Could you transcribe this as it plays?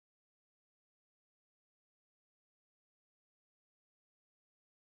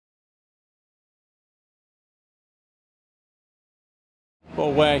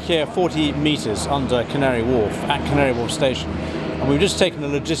Well, we're here 40 metres under Canary Wharf at Canary Wharf Station, and we've just taken a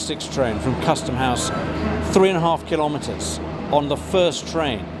logistics train from Custom House 3.5 kilometres on the first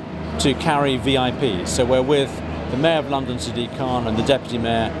train to carry VIPs. So we're with the Mayor of London, Sadiq Khan, and the Deputy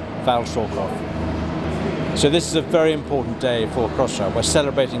Mayor, Val Shawcroft. So this is a very important day for Crossrail. We're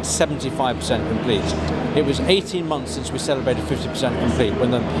celebrating 75% complete. It was 18 months since we celebrated 50% complete,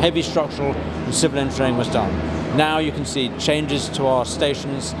 when the heavy structural and civil engineering was done. Now you can see changes to our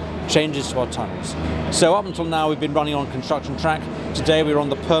stations, changes to our tunnels. So up until now we've been running on construction track. Today we're on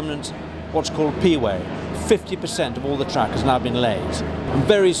the permanent, what's called P-way. 50% of all the track has now been laid. And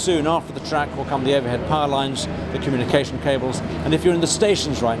very soon after the track will come the overhead power lines, the communication cables, and if you're in the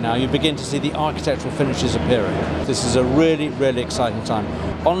stations right now, you begin to see the architectural finishes appearing. This is a really, really exciting time.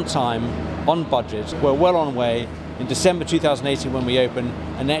 On budget, we're well on way. In December 2018 when we open,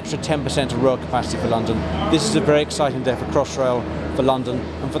 an extra 10% of rail capacity for London. This is a very exciting day for Crossrail, for London,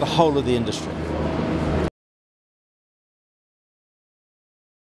 and for the whole of the industry.